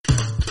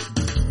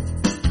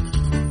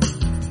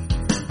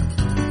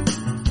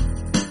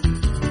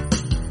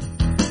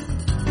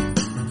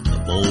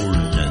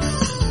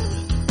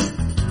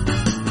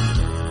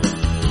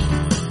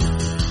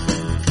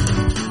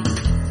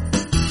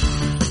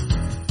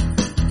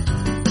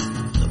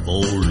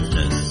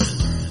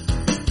Boldness.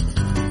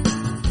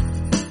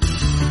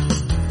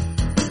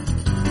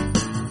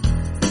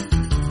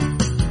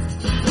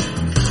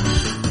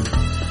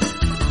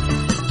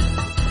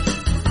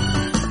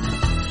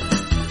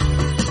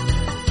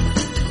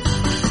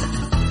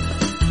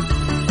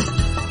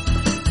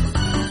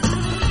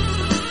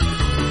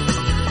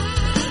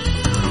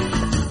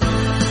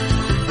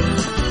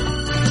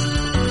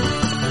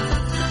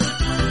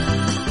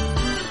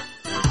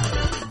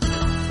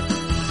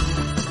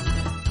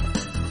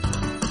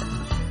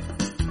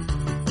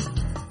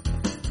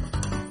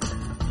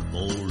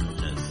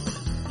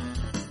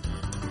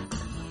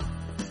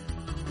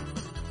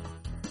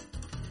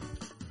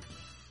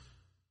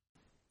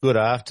 Good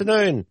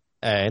afternoon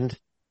and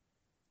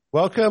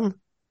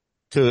welcome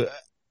to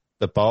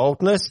The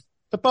Boldness.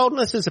 The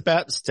Boldness is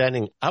about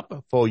standing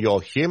up for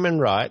your human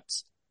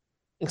rights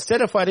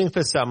instead of waiting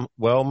for some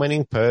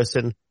well-meaning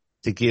person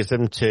to give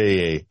them to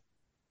you.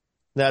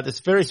 Now, there's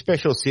a very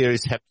special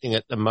series happening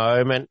at the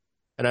moment,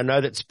 and I know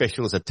that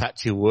special is a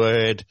touchy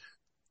word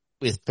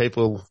with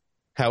people.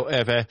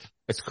 However,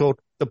 it's called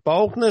The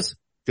Boldness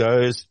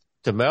Goes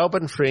to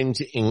Melbourne Fringe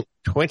in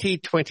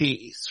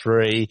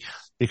 2023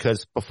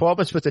 because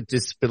performers with a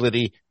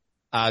disability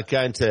are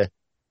going to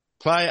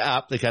play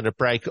up. They're going to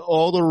break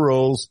all the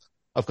rules.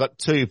 I've got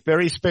two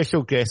very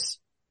special guests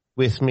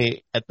with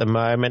me at the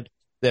moment.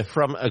 They're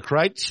from a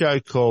great show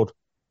called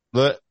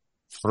The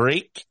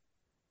Freak,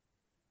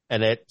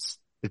 and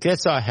the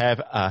guests I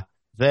have are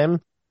them,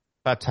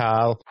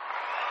 Fatal,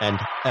 and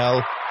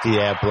El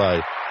Diablo.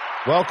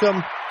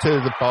 Welcome to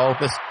The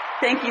Boldness.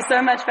 Thank you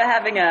so much for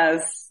having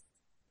us.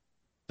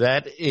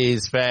 That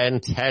is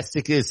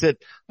fantastic, is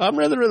it? I'm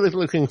really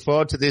looking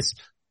forward to this.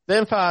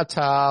 Then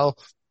Fatal,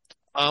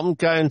 I'm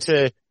going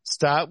to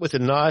start with a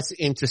nice,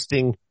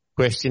 interesting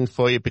question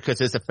for you because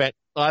there's a fact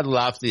I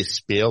love this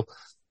spiel.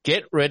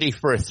 Get ready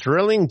for a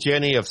thrilling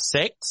journey of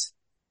sex,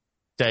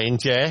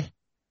 danger,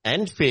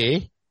 and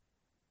fear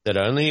that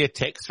only a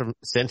text from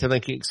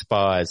Centrelink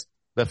expires.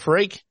 The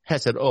Freak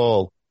has it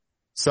all.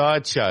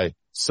 Sideshow,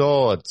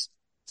 swords,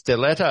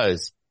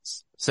 stilettos,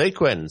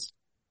 sequins,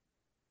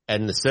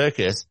 and the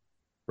circus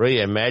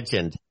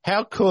reimagined.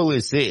 How cool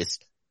is this?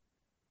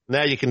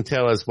 Now you can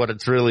tell us what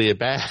it's really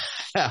about.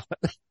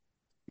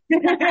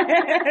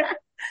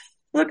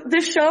 Look, the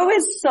show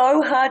is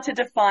so hard to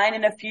define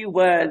in a few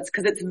words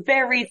because it's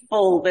very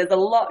full. There's a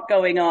lot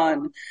going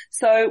on.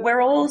 So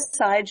we're all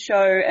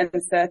sideshow and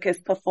circus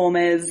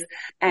performers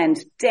and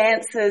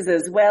dancers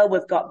as well.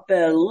 We've got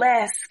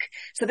burlesque.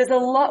 So there's a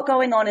lot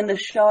going on in the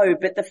show,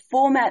 but the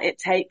format it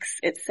takes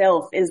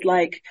itself is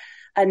like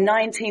a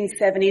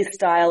 1970s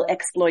style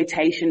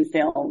exploitation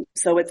film.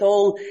 So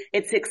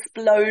it's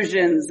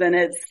explosions and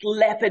it's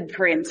leopard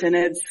print and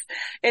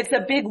it's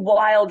a big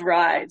wild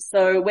ride.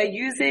 So we're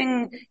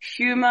using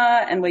humor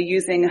and we're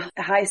using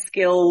high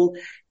skill,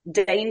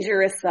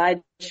 dangerous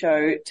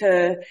sideshow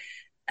to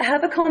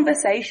have a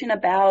conversation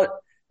about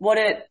what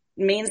it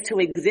means to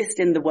exist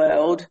in the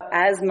world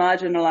as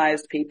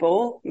marginalized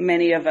people,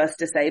 many of us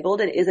disabled.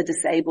 It is a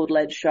disabled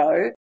led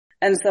show.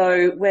 And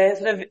so we're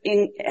sort of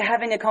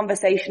having a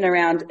conversation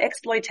around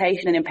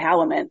exploitation and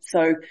empowerment.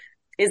 So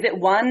is it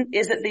one?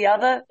 Is it the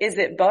other? Is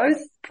it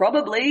both?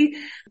 Probably.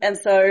 And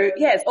so,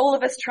 yeah, it's all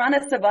of us trying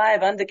to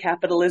survive under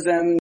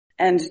capitalism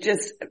and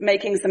just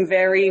making some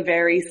very,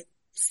 very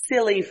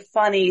silly,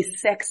 funny,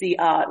 sexy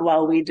art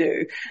while we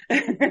do.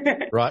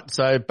 Right.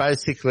 So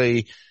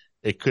basically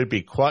it could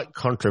be quite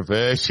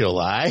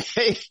controversial, eh?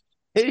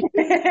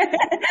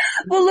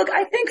 Well, look,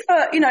 I think for,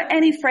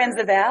 any friends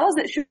of ours,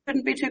 it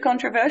shouldn't be too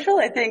controversial.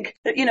 I think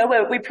that,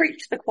 we preach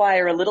to the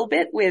choir a little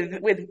bit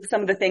with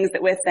some of the things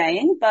that we're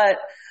saying, but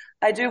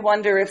I do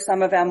wonder if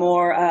some of our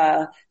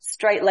more,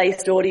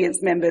 straight-laced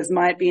audience members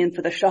might be in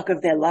for the shock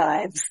of their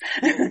lives.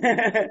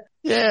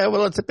 Yeah,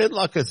 well, it's a bit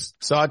like a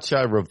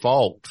sideshow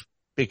revolt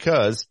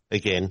because,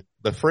 again,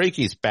 The Freak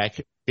is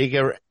back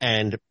bigger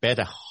and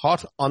better,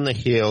 hot on the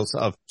heels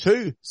of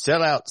two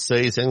sellout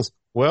seasons.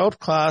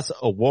 World-class,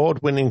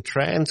 award-winning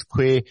trans,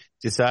 queer,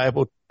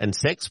 disabled and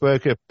sex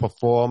worker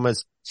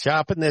performers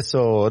sharpen their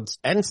swords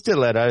and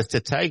stilettos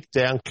to take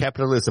down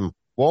capitalism,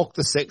 walk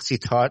the sexy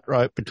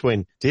tightrope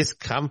between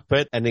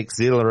discomfort and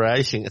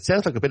exhilaration. It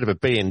sounds like a bit of a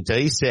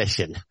B&D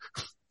session.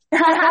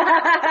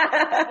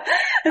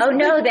 Oh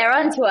no, they're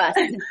onto us.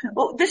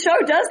 Well, the show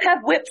does have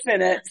whips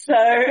in it, so.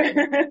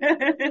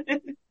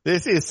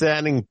 This is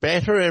sounding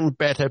better and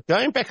better.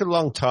 Going back a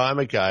long time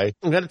ago,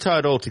 I'm going to tie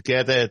it all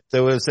together.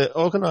 There was an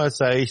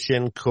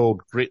organisation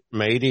called Grit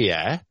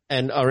Media,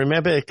 and I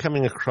remember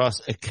coming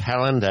across a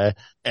calendar,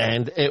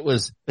 and it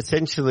was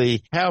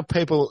essentially how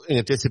people in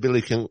a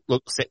disability can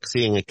look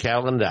sexy in a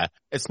calendar.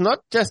 It's not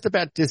just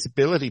about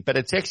disability, but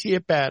it's actually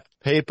about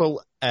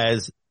people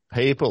as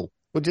people.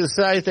 Would you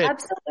say that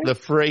Absolutely. The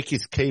Freak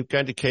is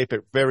going to keep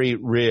it very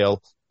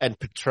real and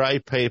portray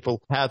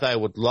people how they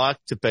would like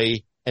to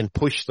be and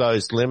push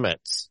those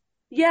limits?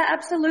 Yeah,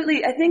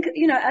 absolutely. I think,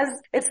 as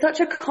it's such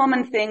a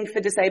common thing for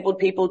disabled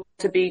people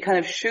to be kind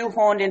of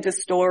shoehorned into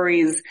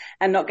stories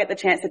and not get the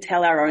chance to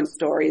tell our own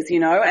stories,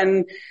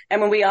 and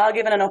when we are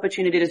given an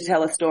opportunity to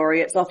tell a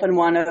story, it's often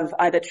one of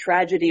either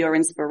tragedy or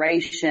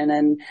inspiration.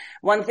 And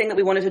one thing that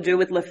we wanted to do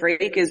with Le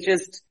Freak is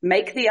just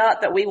make the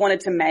art that we wanted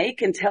to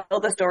make and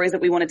tell the stories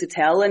that we wanted to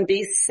tell and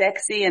be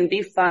sexy and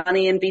be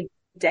funny and be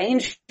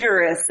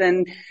dangerous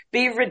and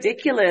be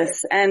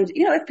ridiculous. And,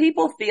 if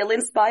people feel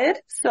inspired,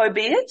 so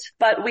be it.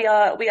 But we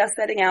are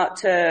setting out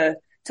to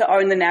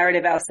own the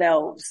narrative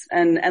ourselves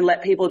and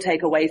let people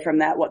take away from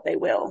that what they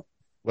will.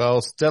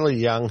 Well, Stella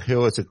Young,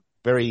 who is a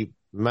very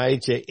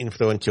major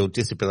influential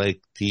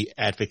disability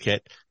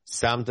advocate,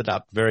 summed it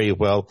up very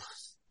well.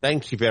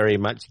 Thank you very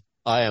much.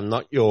 I am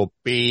not your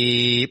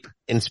beep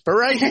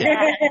inspiration.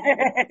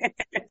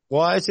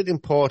 Why is it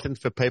important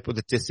for people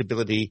with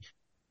disability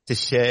to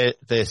share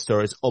their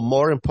stories, or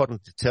more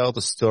important, to tell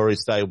the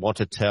stories they want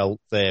to tell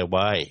their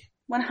way?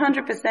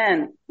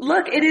 100%.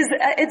 Look,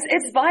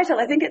 it's vital.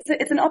 I think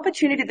it's an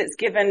opportunity that's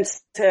given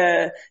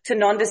to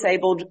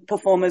non-disabled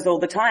performers all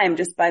the time,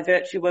 just by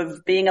virtue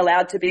of being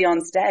allowed to be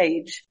on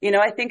stage.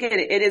 I think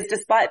it is,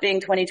 despite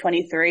being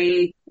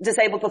 2023,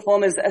 disabled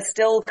performers are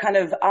still kind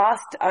of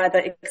asked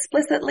either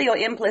explicitly or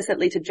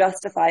implicitly to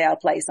justify our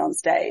place on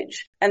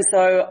stage. And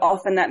so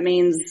often that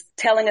means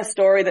telling a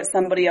story that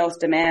somebody else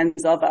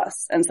demands of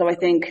us. And so I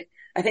think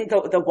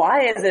the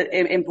why is it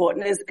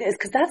important is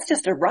because that's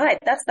just a right.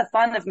 That's the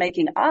fun of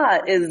making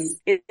art is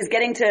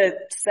getting to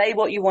say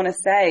what you want to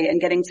say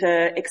and getting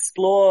to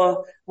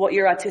explore what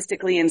you're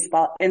artistically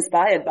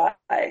inspired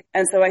by.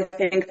 And so I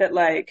think that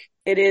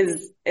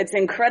it's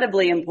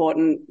incredibly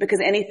important, because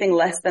anything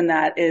less than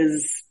that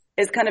is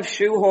kind of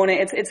shoehorning.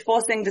 It's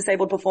forcing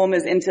disabled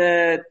performers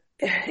into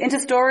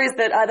stories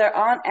that either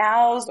aren't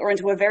ours or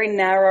into a very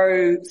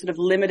narrow sort of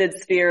limited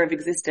sphere of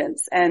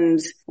existence. And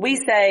we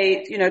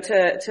say,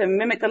 to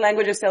mimic the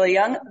language of Stella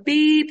Young,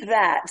 beep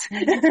that.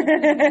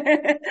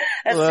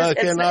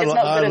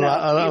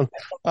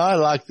 I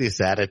like this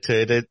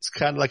attitude. It's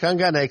kind of like, I'm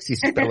going to actually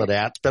spell it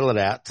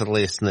out to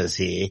listeners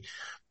here,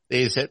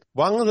 is that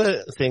one of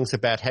the things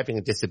about having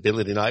a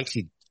disability, and I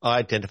actually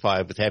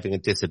identify with having a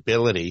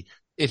disability,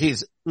 it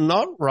is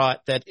not right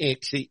that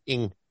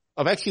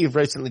I've actually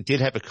recently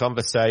did have a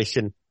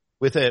conversation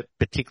with a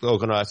particular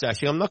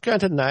organisation. I'm not going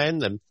to name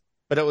them,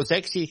 but it was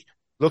actually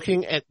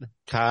looking at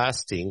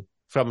casting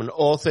from an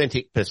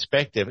authentic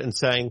perspective and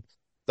saying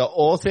the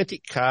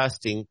authentic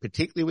casting,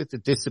 particularly with the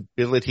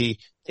disability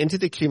into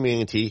the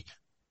community,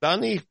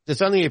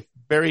 there's only a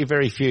very,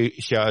 very few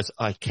shows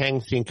I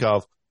can think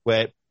of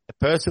where a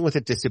person with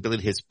a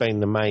disability has been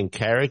the main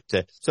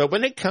character. So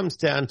when it comes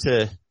down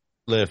to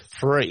Le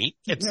Freak,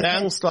 it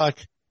sounds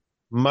like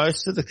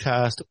most of the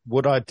cast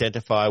would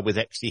identify with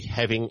actually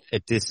having a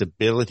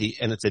disability,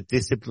 and it's a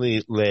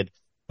disability-led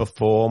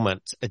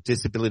performance, a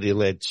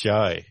disability-led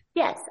show.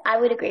 Yes, I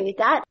would agree with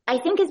that. I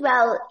think as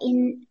well,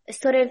 in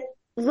sort of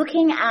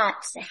looking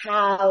at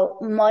how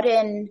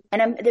modern,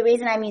 and the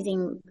reason I'm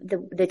using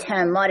the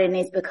term modern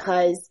is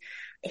because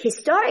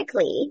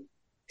historically,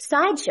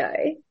 sideshow,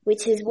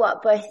 which is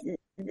what both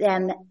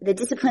them, the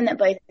discipline that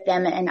both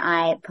them and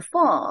I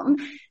perform,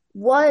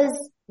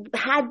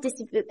 had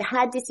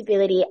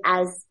disability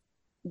as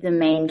the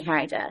main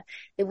character.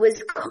 It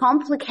was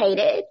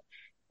complicated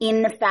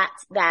in the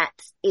fact that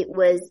it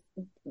was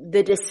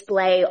the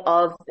display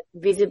of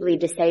visibly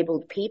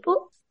disabled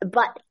people,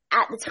 but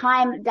at the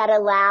time that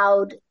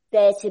allowed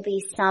there to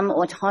be some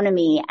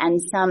autonomy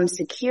and some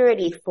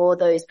security for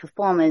those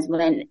performers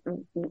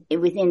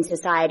within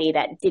society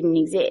that didn't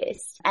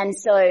exist. And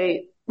so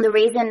the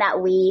reason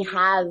that we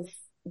have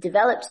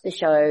developed the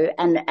show,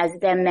 and as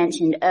them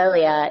mentioned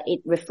earlier, it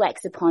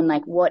reflects upon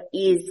what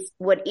is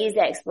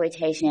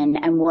exploitation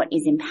and what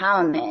is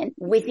empowerment.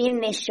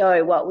 Within this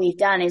show, what we've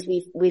done is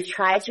we've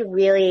tried to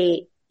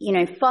really,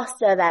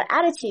 foster that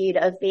attitude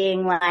of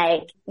being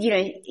as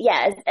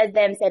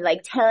them said,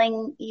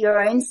 telling your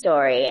own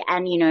story.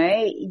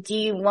 And, do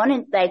you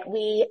want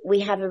to, we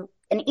have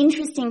an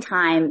interesting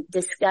time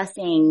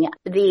discussing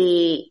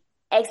the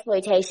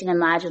exploitation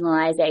and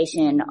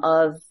marginalization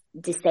of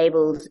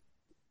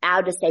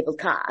our disabled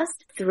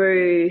cast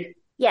through,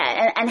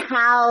 and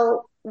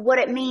what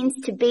it means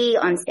to be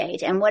on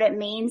stage and what it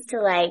means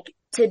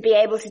to be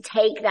able to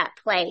take that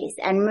place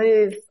and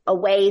move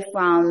away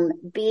from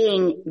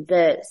being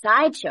the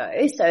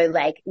sideshow. So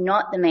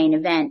not the main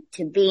event,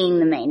 to being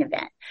the main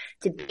event,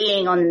 to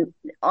being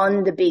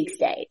on the big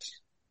stage.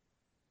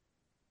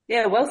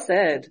 Yeah, well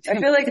said. I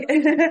feel like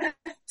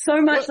so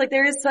much,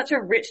 there is such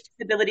a rich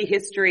disability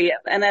history,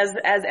 and as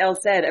Elle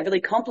said, a really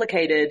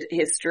complicated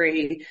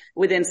history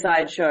within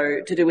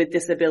sideshow to do with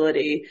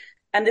disability.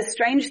 And this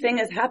strange thing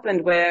has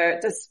happened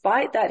where,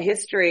 despite that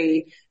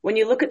history, when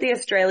you look at the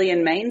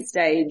Australian main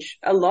stage,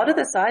 a lot of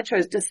the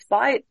sideshows,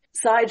 despite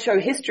sideshow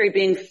history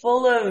being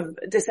full of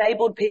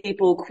disabled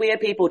people, queer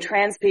people,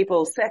 trans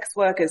people, sex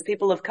workers,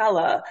 people of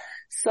colour,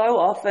 so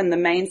often the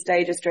main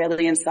stage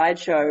Australian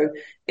sideshow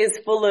is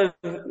full of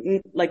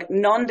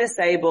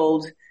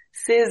non-disabled,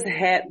 cis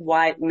het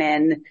white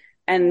men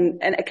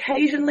And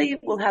occasionally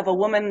we'll have a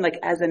woman like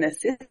as an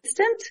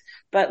assistant,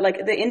 but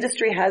like the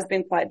industry has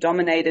been quite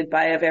dominated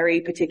by a very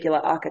particular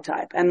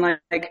archetype. And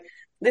like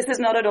this is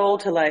not at all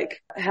to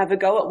like have a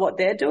go at what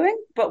they're doing,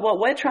 but what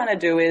we're trying to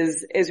do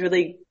is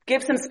really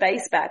give some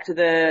space back to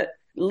the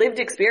lived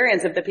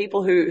experience of the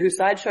people who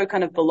Sideshow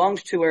kind of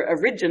belonged to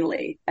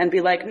originally, and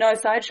be like, no,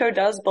 Sideshow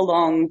does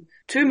belong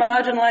to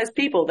marginalized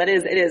people. That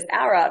is, it is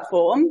our art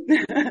form.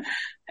 And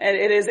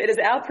it is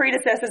our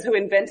predecessors who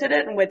invented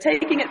it, and we're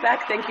taking it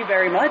back, thank you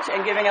very much,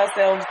 and giving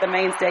ourselves the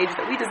main stage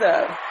that we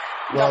deserve.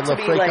 Well, look,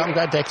 I'm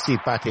going to actually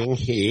butt in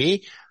here.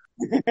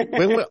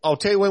 I'll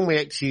tell you when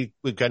we're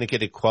going to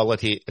get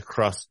equality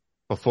across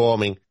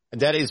performing, and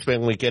that is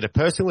when we get a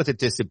person with a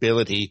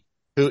disability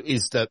who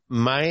is the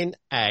main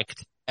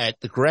act at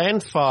the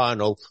grand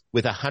final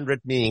with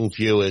 100 million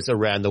viewers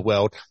around the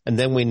world. And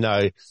then we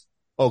know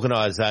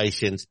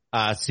organisations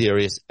are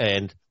serious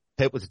and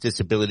people with a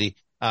disability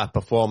are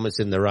performers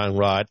in their own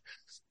right.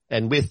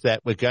 And with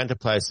that, we're going to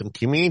play some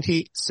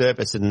community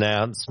service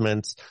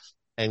announcements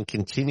and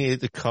continue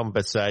the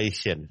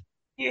conversation.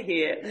 You're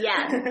here.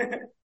 Yeah.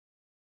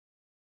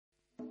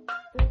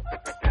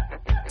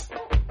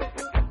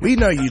 We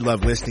know you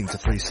love listening to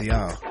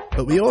 3CR,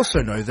 but we also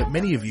know that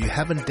many of you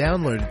haven't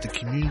downloaded the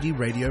Community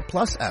Radio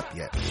Plus app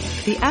yet.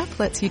 The app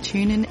lets you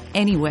tune in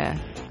anywhere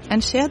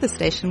and share the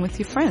station with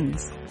your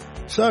friends.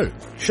 So,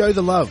 show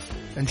the love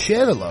and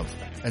share the love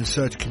and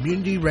search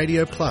Community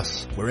Radio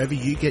Plus wherever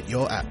you get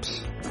your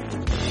apps.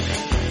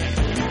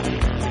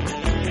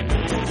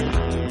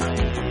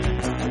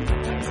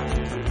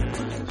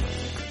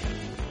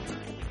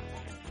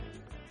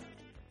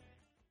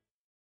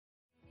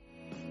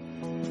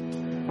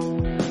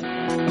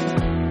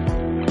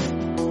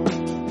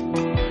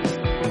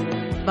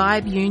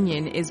 Vibe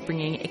Union is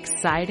bringing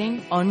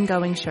exciting,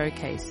 ongoing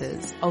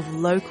showcases of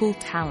local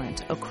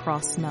talent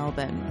across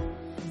Melbourne.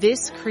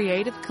 This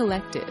creative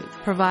collective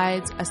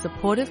provides a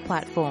supportive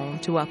platform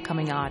to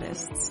upcoming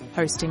artists,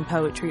 hosting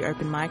poetry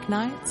open mic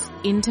nights,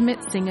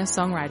 intimate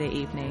singer-songwriter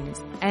evenings,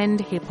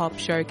 and hip-hop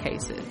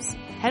showcases.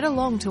 Head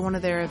along to one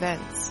of their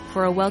events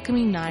for a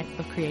welcoming night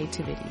of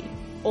creativity,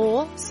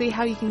 or see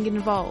how you can get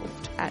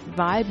involved at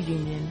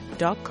vibeunion.com.au.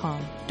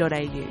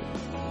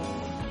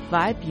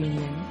 Vibe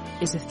Union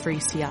is a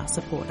 3CR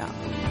supporter.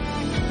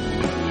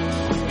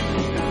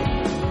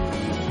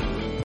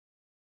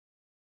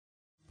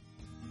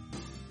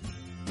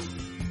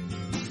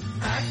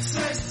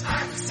 Access,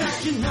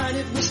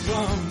 United was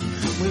wrong.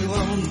 We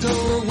won't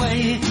go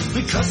away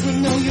because we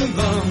know you're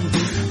wrong.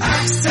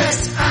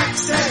 Access,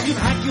 you've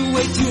had your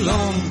way too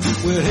long.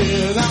 We're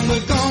here and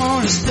we're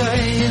gonna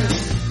stay.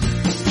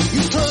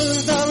 You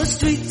closed all the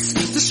streets,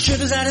 the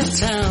shitters out of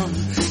town.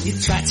 You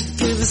tried to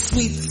give us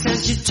sweets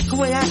as you took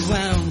away our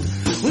ground.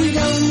 We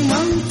don't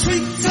want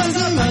treats as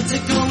our lights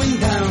are going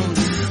down.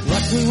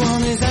 What we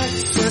want is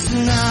access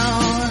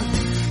now.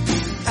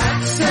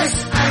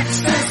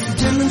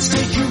 Access,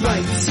 demonstrate your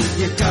rights.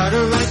 You got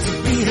a right to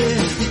be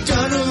here, you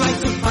got a right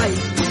to fight.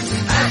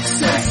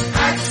 Access,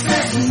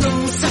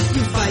 no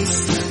sacrifice.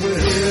 We're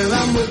here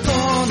and we're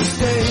gonna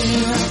stay.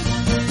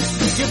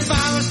 You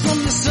bar us from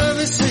the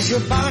services, you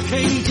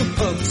barricade your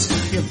pubs.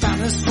 You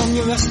ban us from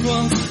your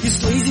restaurants, your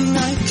sleazy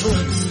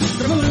nightclubs.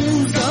 The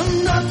balloon's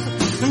gone up,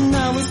 and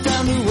now it's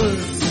down to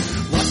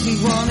earth. What we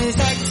want is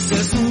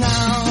access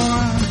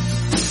now.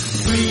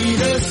 Free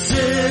the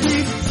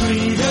city,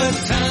 free the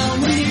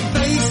town. We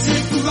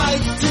basic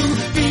right to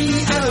be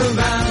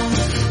around.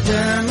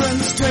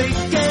 Demonstrate,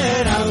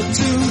 get out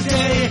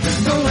today.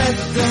 Don't let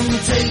them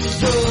take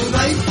your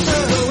rights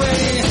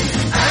away.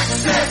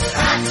 Access,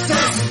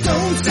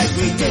 don't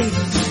segregate.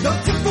 No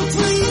triple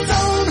free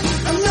zone,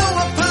 and no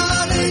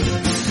apartheid.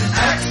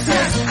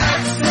 Access,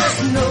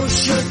 no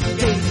shirt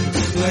gate.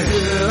 We're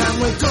here and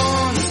we're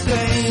gonna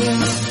stay.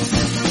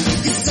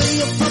 You say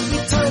a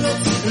public toilet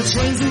and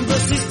trains and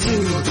buses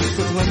too,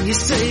 but when you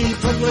say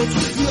public,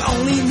 you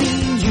only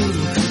mean you.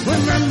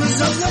 We're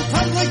members of the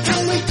public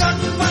and we got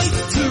the right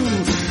to.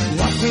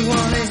 What we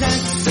want is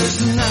access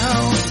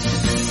now.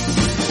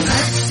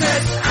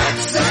 Access,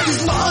 is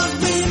laws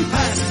being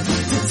passed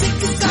to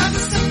take us out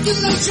of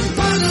circulation,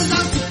 put us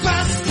out to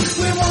grass.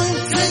 We won't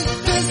take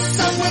this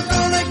and we're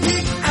gonna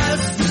kick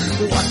ass.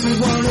 What we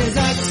want is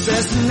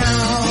access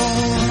now.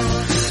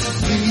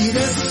 Free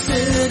the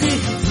city,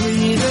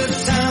 free the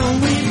town.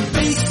 We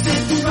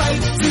basic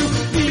right to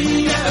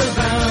be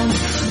around.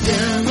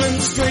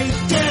 Demonstrate,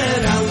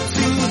 get out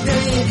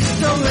today.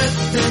 Don't let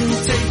them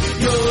take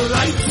your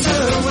rights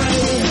away.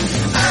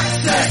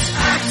 Access,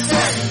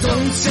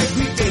 don't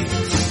segregate.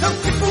 No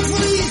people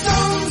free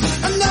zones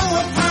and no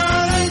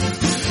apartheid.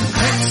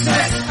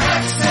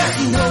 Access,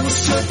 no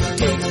shut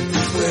gate.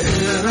 We're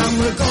here and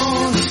we're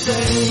gonna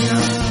stay.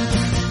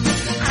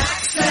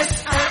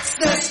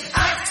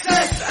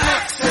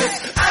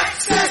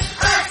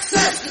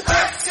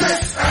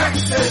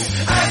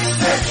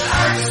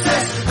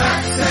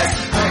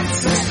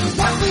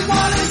 What we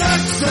want is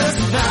access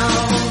now.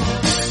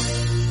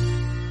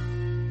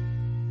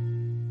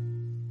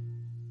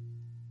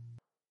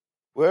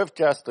 We've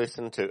just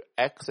listened to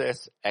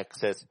Access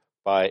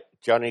by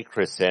Johnny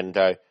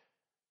Crescendo.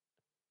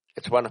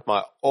 It's one of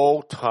my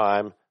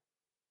all-time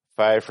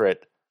favourite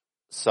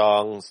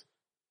songs.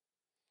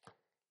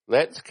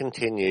 Let's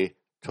continue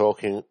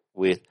talking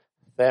with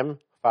Femme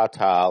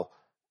Fatale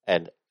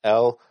and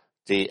El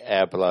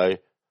Diablo,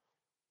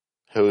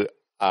 who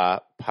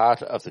are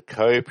part of the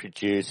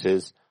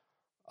co-producers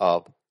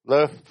of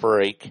Le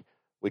Freak,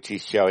 which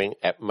is showing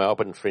at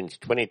Melbourne Fringe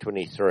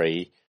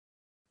 2023.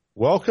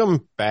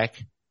 Welcome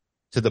back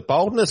to The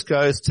Boldness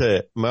Goes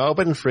to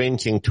Melbourne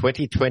Fringe in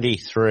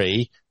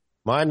 2023.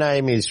 My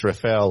name is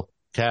Raphael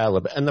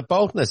Caleb, and the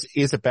boldness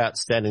is about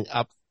standing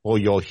up for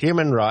your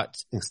human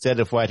rights instead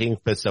of waiting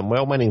for some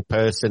well-meaning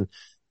person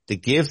to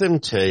give them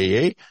to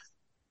you.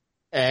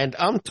 And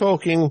I'm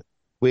talking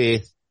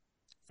with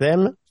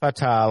Femme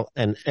Fatale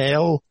and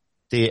El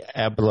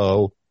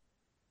Diablo,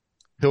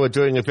 who are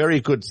doing a very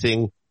good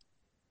thing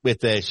with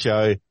their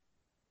show,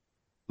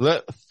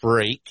 Le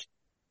Freak,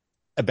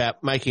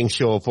 about making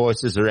sure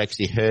voices are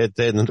actually heard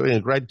there, and they're doing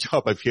a great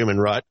job of human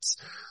rights.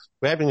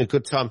 We're having a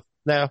good time.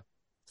 Now,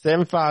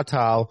 Femme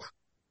Fatale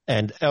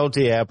and El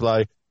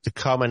Diablo to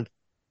comment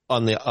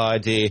on the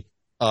idea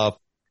of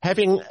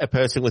having a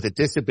person with a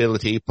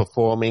disability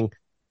performing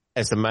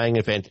as the main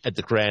event at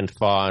the grand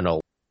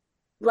final.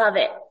 Love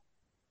it.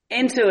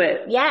 Into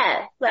it.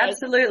 Yeah.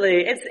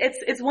 Absolutely.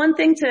 It's one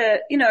thing to,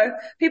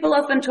 people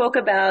often talk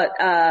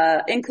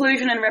about,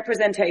 inclusion and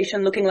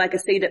representation looking like a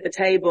seat at the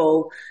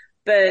table,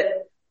 but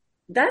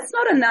that's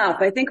not enough.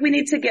 I think we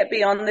need to get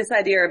beyond this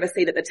idea of a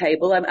seat at the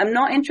table. I'm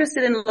not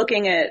interested in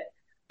looking at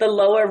the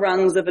lower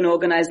rungs of an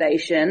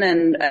organization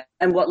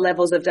and what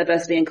levels of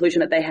diversity and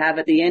inclusion that they have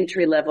at the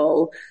entry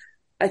level.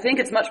 I think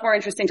it's much more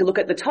interesting to look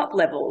at the top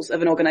levels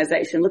of an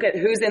organization. Look at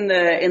who's in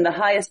the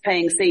highest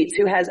paying seats,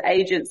 who has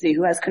agency,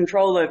 who has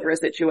control over a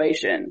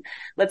situation.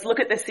 Let's look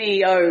at the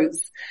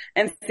CEOs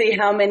and see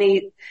how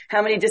many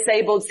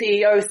disabled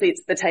CEO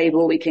seats at the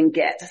table we can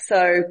get.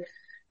 So,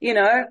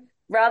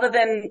 rather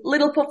than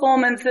little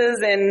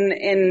performances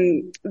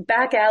in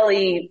back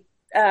alley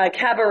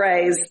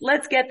cabarets,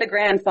 let's get the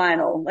grand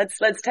final.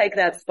 Let's take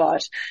that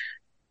spot.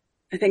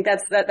 I think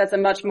that's a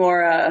much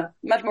more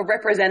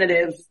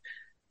representative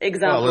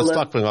example. Well, it's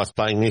like when I was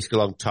playing music a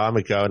long time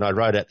ago and I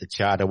wrote out the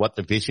charter what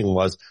the vision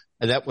was,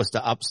 and that was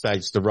to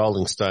upstage the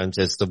Rolling Stones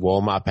as the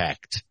warm-up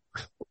act.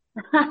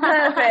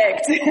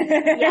 Perfect.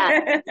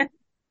 Yeah.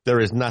 There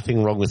is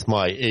nothing wrong with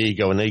my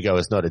ego, and ego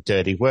is not a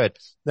dirty word.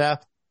 Now,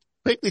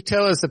 quickly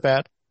tell us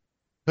about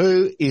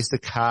who is the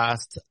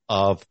cast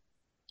of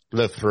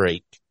Le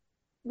Freak.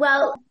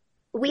 Well,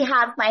 we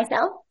have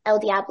myself, El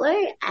Diablo,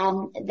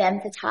 and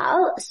Femme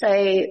Fatale. So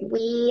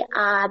we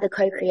are the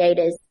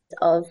co-creators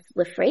of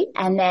Le Freak.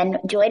 And then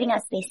joining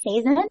us this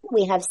season,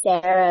 we have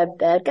Sarah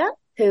Berger,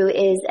 who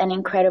is an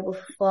incredible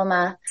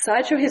performer.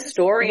 Sideshow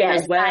historian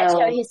as well.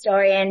 Sideshow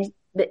historian.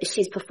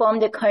 She's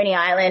performed at Coney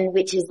Island,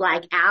 which is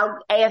like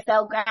our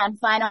AFL grand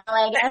final,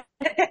 I guess.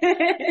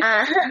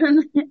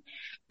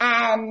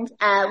 And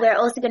we're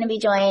also going to be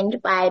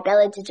joined by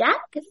Bella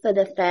DeJack for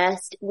the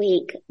first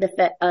week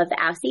of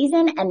our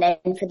season. And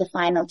then for the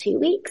final 2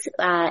 weeks,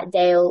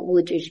 Dale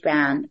Woodridge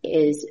Brown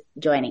is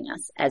joining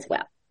us as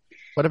well.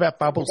 What about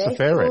Bubbles the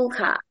ferret? Cool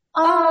car.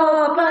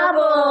 Oh,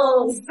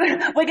 Bubbles!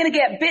 We're going to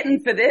get bitten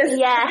for this.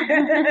 Yeah.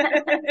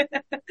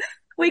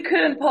 We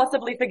couldn't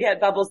possibly forget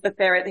Bubbles the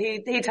ferret.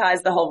 He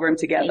ties the whole room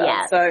together.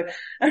 Yeah. So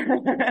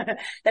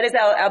that is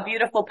our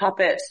beautiful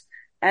puppet.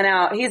 And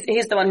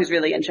he's the one who's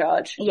really in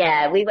charge.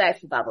 Yeah, we work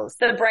for Bubbles.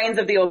 The brains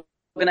of the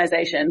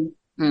organization.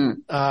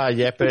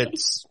 Yeah, but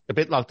it's a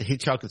bit like the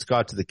Hitchhiker's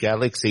Guide to the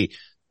Galaxy.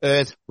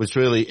 Earth was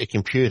really a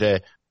computer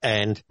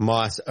and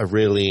mice are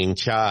really in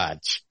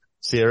charge.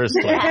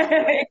 Seriously.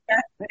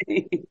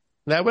 Exactly.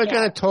 Now we're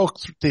going to talk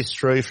this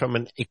through from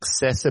an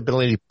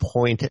accessibility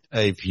point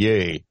of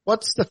view.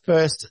 What's the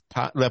first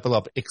level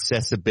of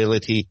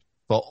accessibility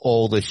for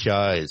all the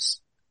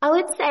shows? I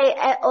would say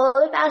all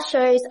of our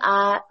shows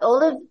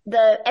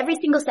every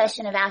single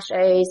session of our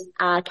shows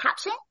are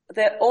captioned.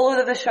 All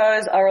of the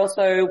shows are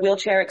also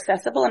wheelchair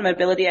accessible and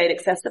mobility aid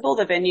accessible.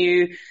 The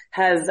venue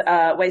has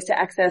ways to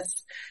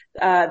access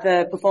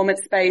the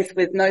performance space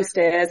with no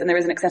stairs, and there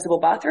is an accessible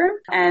bathroom,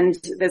 and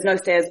there's no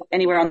stairs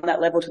anywhere on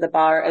that level to the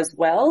bar as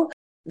well.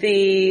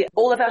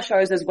 All of our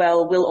shows as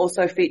well will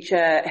also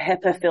feature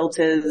HEPA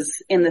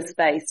filters in the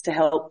space to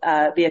help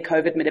be a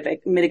COVID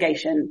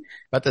mitigation.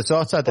 But there's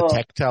also the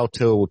tactile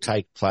tour will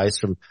take place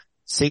from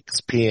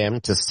 6 p.m.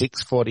 to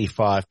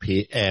 6:45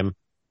 p.m.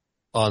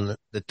 on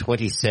the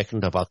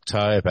 22nd of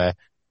October,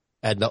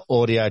 and the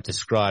audio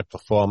described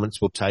performance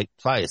will take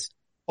place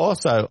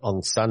also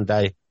on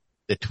Sunday,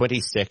 the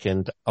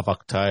 22nd of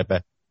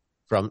October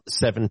from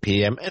 7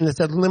 p.m. And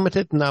there's a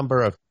limited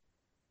number of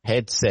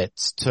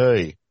headsets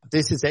too.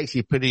 This is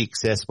actually pretty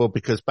accessible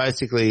because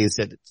basically it's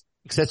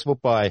accessible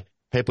by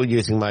people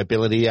using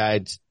mobility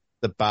aids,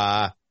 the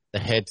bar, the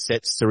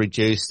headsets to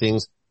reduce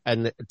things,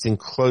 and it's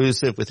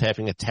inclusive with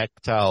having a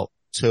tactile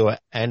tour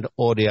and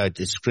audio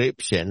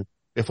description.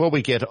 Before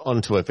we get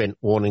on to event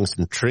warnings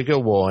and trigger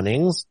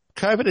warnings,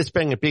 COVID has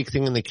been a big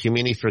thing in the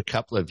community for a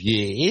couple of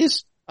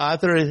years. Are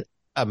there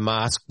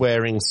mask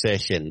wearing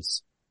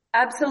sessions?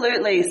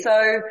 Absolutely.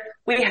 So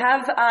we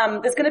have,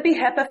 there's going to be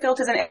HEPA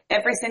filters in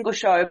every single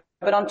show,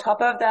 but on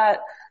top of that,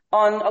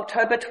 on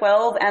October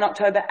 12 and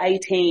October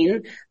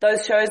 18,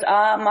 those shows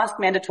are mask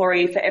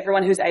mandatory for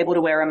everyone who's able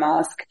to wear a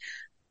mask.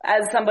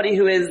 As somebody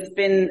who has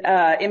been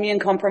immune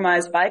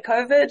compromised by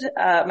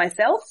COVID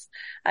myself,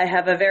 I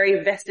have a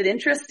very vested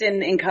interest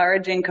in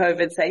encouraging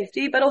COVID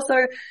safety, but also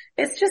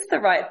it's just the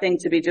right thing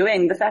to be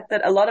doing. The fact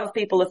that a lot of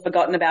people have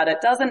forgotten about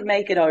it doesn't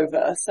make it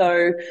over.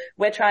 So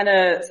we're trying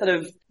to sort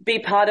of be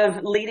part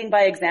of leading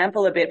by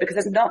example a bit, because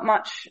there's not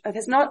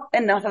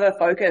enough of a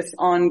focus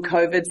on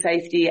COVID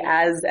safety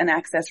as an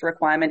access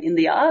requirement in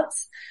the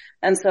arts.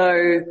 And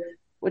so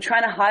we're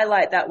trying to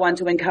highlight that one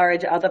to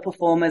encourage other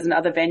performers and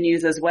other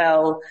venues as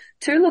well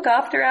to look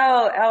after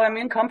our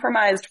immune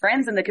compromised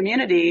friends in the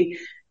community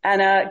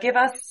and give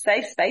us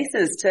safe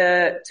spaces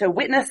to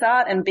witness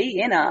art and be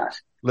in art.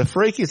 Le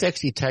Freak is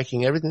actually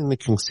taking everything into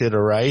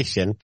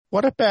consideration.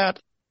 What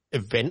about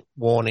event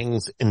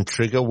warnings and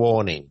trigger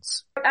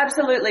warnings?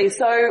 Absolutely.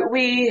 So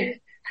we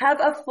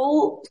have a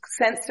full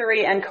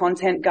sensory and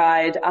content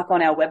guide up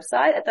on our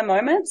website at the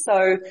moment.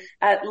 So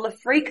at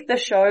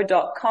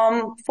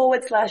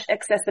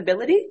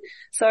lefreaktheshow.com/accessibility.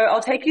 So I'll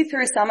take you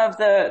through some of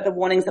the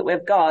warnings that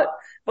we've got,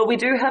 but we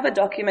do have a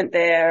document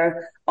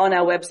there on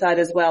our website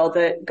as well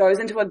that goes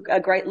into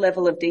a great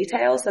level of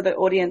detail so that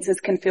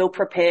audiences can feel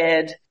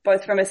prepared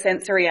both from a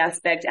sensory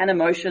aspect and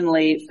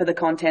emotionally for the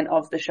content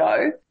of the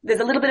show. There's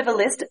a little bit of a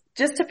list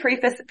just to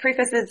preface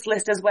this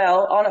list as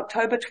well. On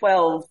October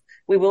 12th,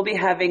 we will be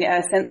having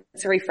a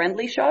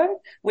sensory-friendly show,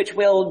 which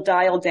will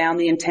dial down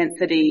the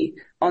intensity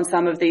on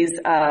some of these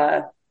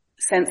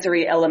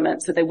sensory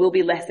elements, so they will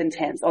be less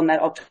intense on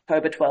that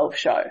October 12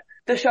 show.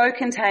 The show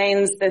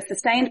contains the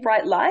sustained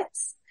bright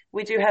lights.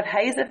 We do have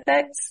haze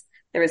effects.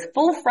 There is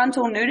full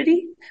frontal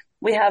nudity.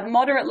 We have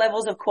moderate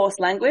levels of coarse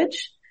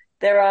language.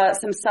 There are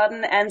some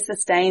sudden and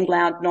sustained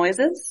loud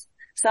noises,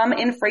 some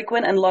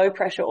infrequent and low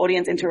pressure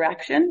audience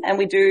interaction, and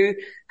we do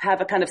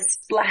have a kind of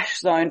splash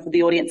zone for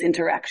the audience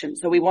interaction.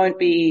 So we won't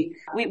be,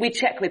 we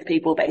check with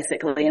people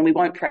basically, and we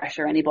won't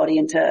pressure anybody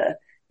into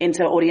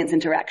audience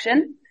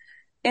interaction.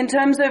 In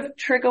terms of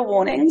trigger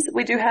warnings,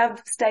 we do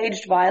have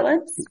staged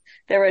violence.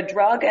 There are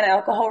drug and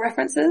alcohol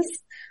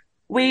references.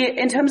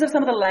 In terms of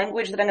some of the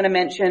language that I'm going to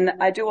mention,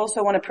 I do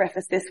also want to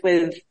preface this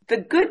with the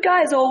good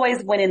guys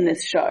always win in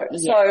this show.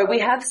 Yeah. So we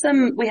have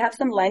some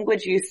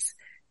language use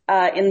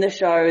in the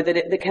show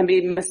that can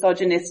be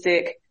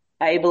misogynistic,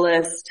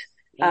 ableist,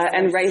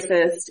 and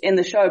racist in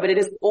the show, but it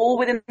is all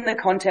within the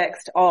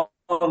context of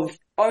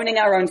owning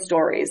our own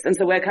stories. And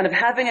so we're kind of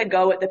having a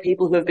go at the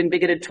people who have been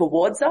bigoted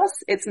towards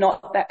us. It's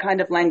not that kind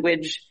of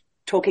language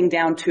talking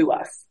down to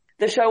us.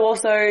 The show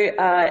also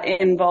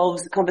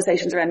involves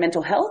conversations around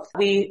mental health.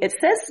 It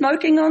says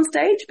smoking on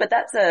stage, but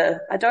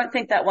I don't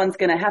think that one's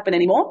going to happen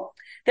anymore.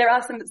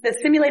 There's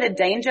simulated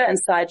danger and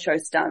sideshow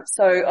stunts.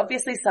 So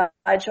obviously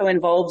sideshow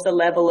involves a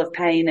level of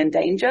pain and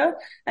danger.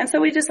 And so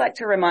we just like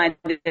to remind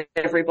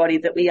everybody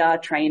that we are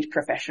trained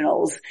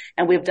professionals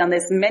and we've done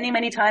this many,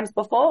 many times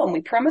before, and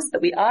we promise that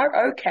we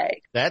are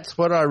okay. That's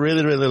what I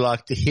really, really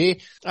like to hear.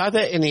 Are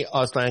there any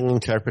Auslan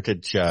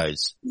interpreted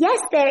shows? Yes,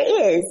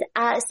 there is.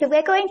 So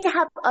we're going to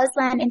have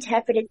Auslan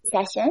interpreted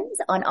sessions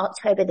on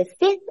October the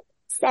 5th,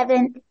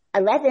 7th,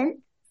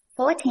 11th,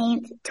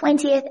 14th,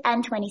 20th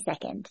and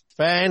 22nd.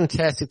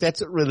 Fantastic.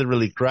 That's really,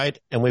 really great.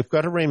 And we've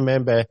got to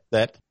remember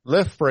that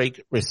Le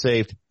Freak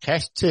received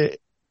cash to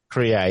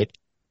create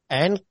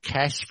and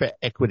cash for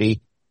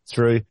equity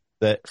through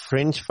the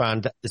Fringe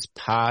Fund as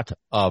part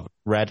of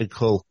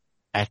Radical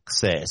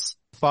Access.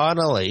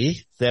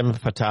 Finally, Them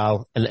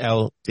Fatale and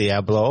El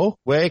Diablo,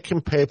 where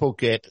can people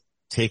get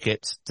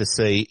tickets to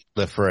see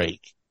Le Freak?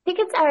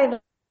 Tickets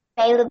are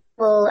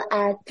available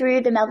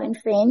through the Melbourne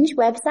Fringe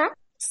website.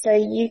 So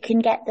you can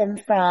get them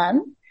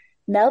from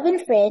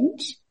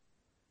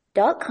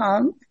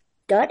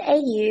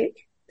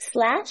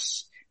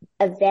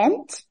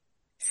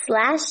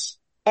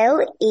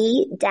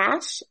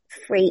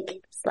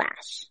melbournefringe.com.au/event/LE-freak/.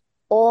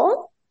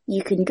 Or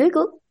you can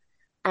Google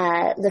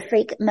Le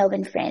Freak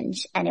Melbourne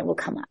Fringe and it will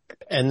come up.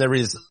 And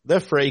Le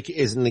Freak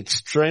is an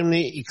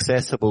extremely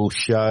accessible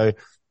show,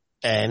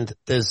 and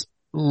there's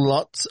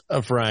lots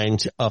of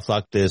range of,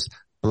 like, there's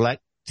black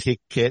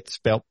tickets,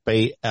 spelled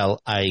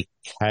BLAKTIX,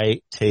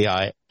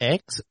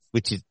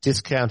 which is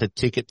discounted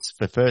tickets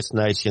for First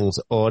Nations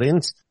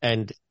audience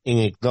and in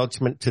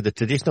acknowledgement to the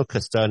traditional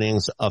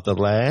custodians of the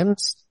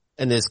lands.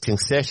 And there's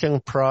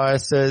concession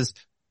prices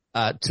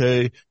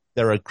too.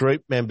 There are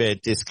group member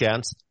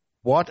discounts.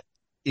 What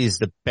is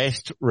the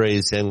best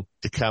reason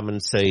to come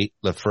and see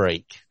Le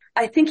Freak?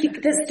 I think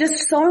there's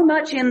just so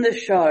much in the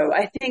show.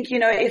 I think,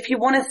 if you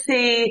want to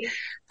see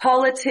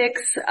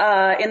politics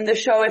in the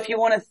show, if you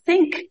want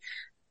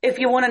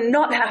to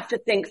not have to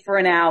think for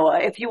an hour,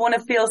 if you want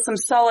to feel some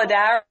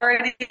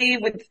solidarity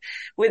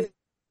with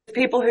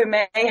people who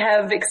may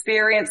have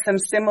experienced some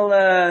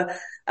similar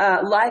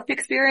life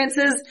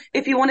experiences.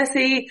 If you want to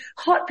see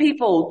hot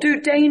people do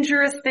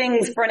dangerous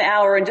things for an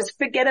hour and just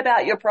forget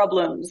about your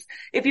problems.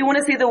 If you want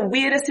to see the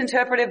weirdest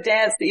interpretive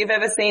dance that you've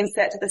ever seen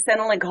set to the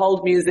Centrelink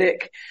hold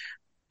music.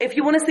 If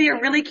you want to see a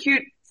really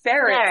cute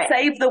ferret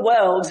save the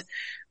world.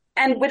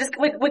 And we're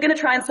going to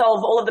try and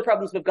solve all of the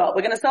problems we've got.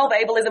 We're going to solve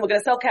ableism. We're going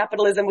to solve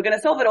capitalism. We're going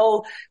to solve it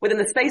all within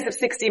the space of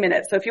 60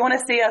 minutes. So if you want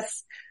to see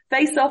us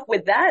face off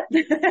with that,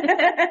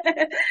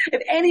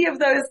 if any of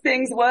those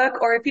things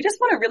work, or if you just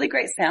want a really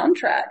great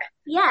soundtrack.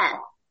 Yeah.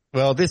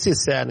 Well, this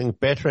is sounding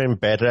better and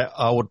better.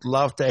 I would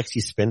love to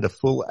actually spend a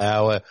full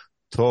hour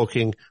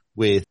talking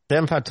with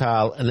Femme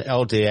Fatale and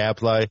El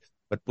Diablo,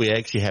 but we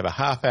actually have a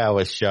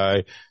half-hour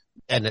show,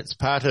 and it's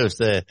part of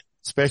the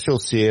special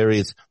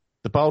series.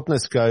 The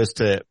Boldness goes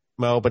to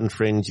Melbourne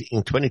Fringe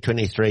in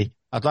 2023.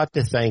 I'd like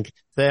to thank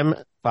Femme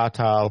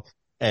Fatale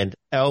and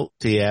El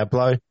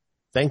Diablo.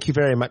 Thank you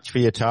very much for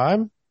your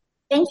time.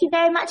 Thank you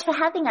very much for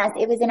having us.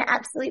 It was an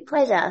absolute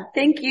pleasure.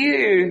 Thank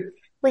you.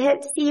 We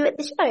hope to see you at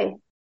the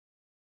show.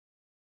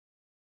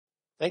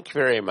 Thank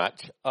you very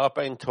much. I've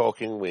been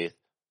talking with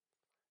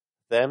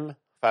Femme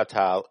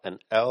Fatale and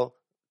El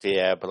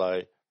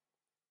Diablo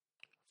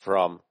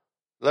from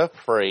Le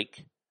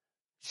Freak,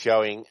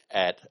 showing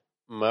at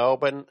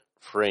Melbourne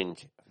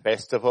Fringe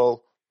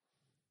Festival.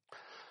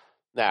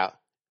 Now,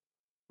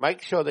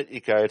 make sure that you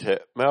go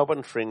to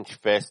Melbourne Fringe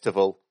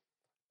Festival,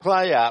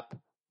 play up,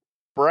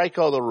 break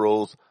all the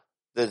rules.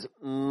 There's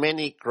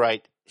many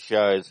great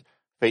shows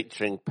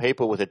featuring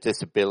people with a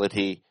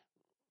disability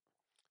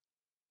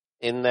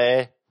in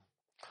there.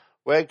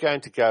 We're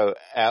going to go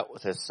out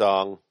with a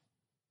song,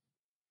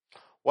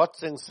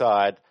 What's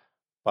Inside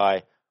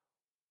by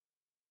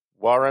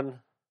Warren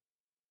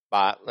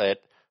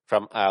Bartlett,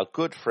 from our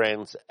good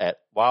friends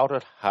at Wild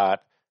at Heart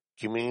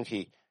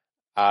Community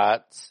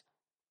Arts.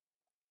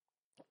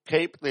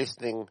 Keep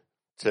listening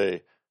to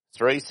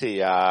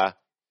 3CR,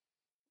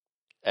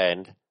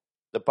 and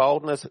the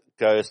Boldness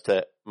goes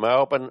to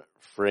Melbourne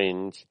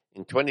Fringe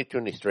in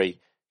 2023,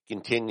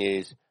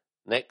 continues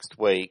next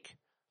week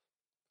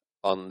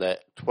on the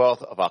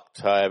 12th of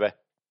October.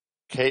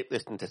 Keep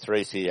listening to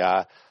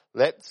 3CR.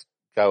 Let's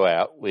go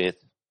out with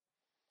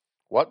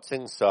What's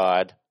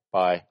Inside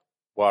by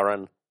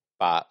Warren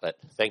Bartlett.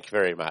 Thank you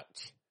very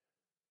much.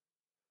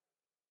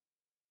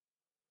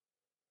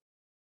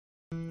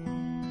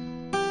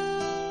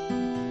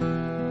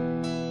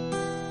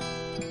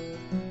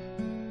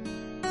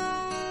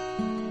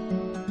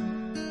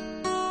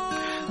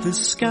 The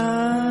sky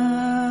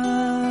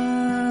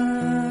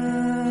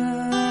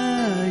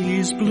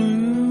is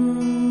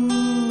blue,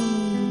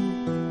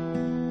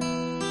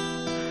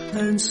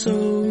 and so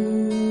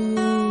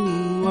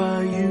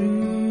are you.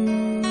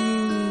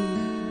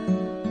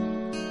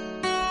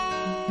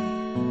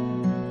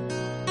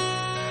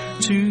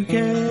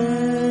 Together,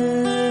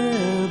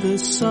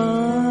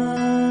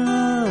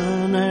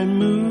 sun and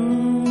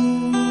moon,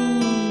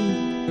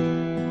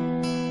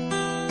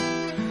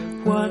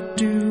 what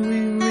do we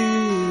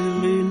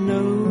really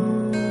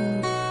know?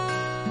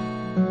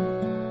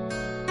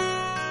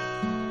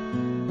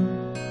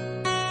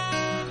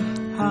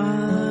 I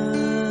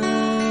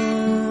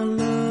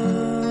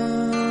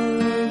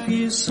love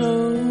you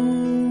so.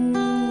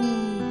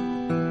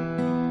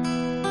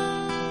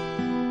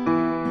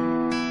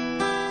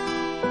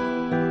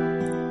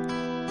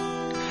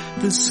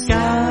 The sky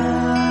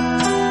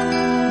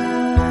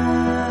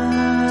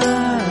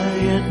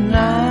at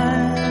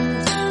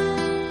night,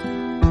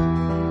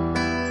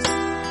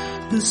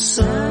 the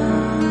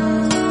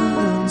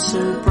sun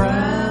so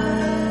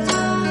bright,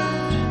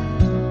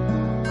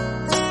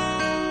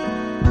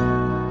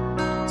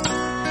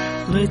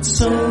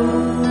 let's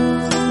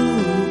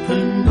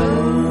open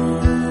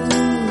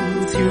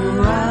both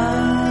your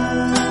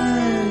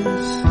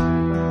eyes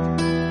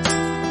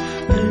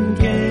and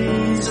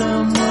gaze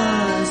on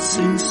what's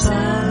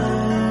inside.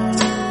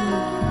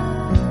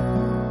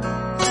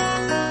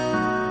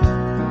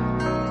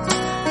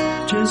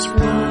 Just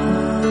what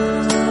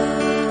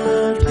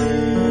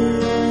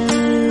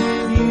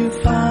will you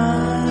find?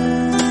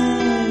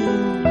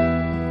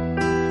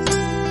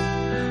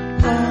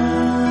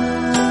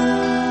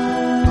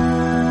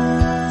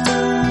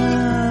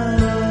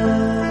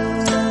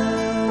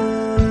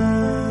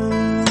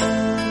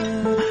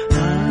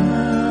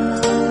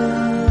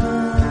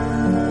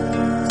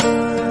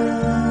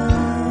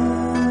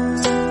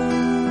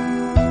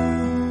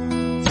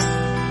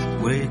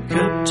 Wake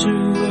up to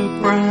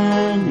a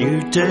brand new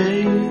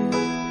day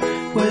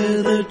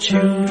where the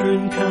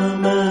children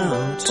come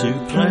out to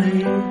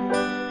play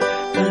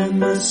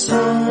and the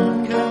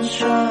sun comes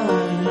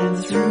shining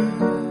through.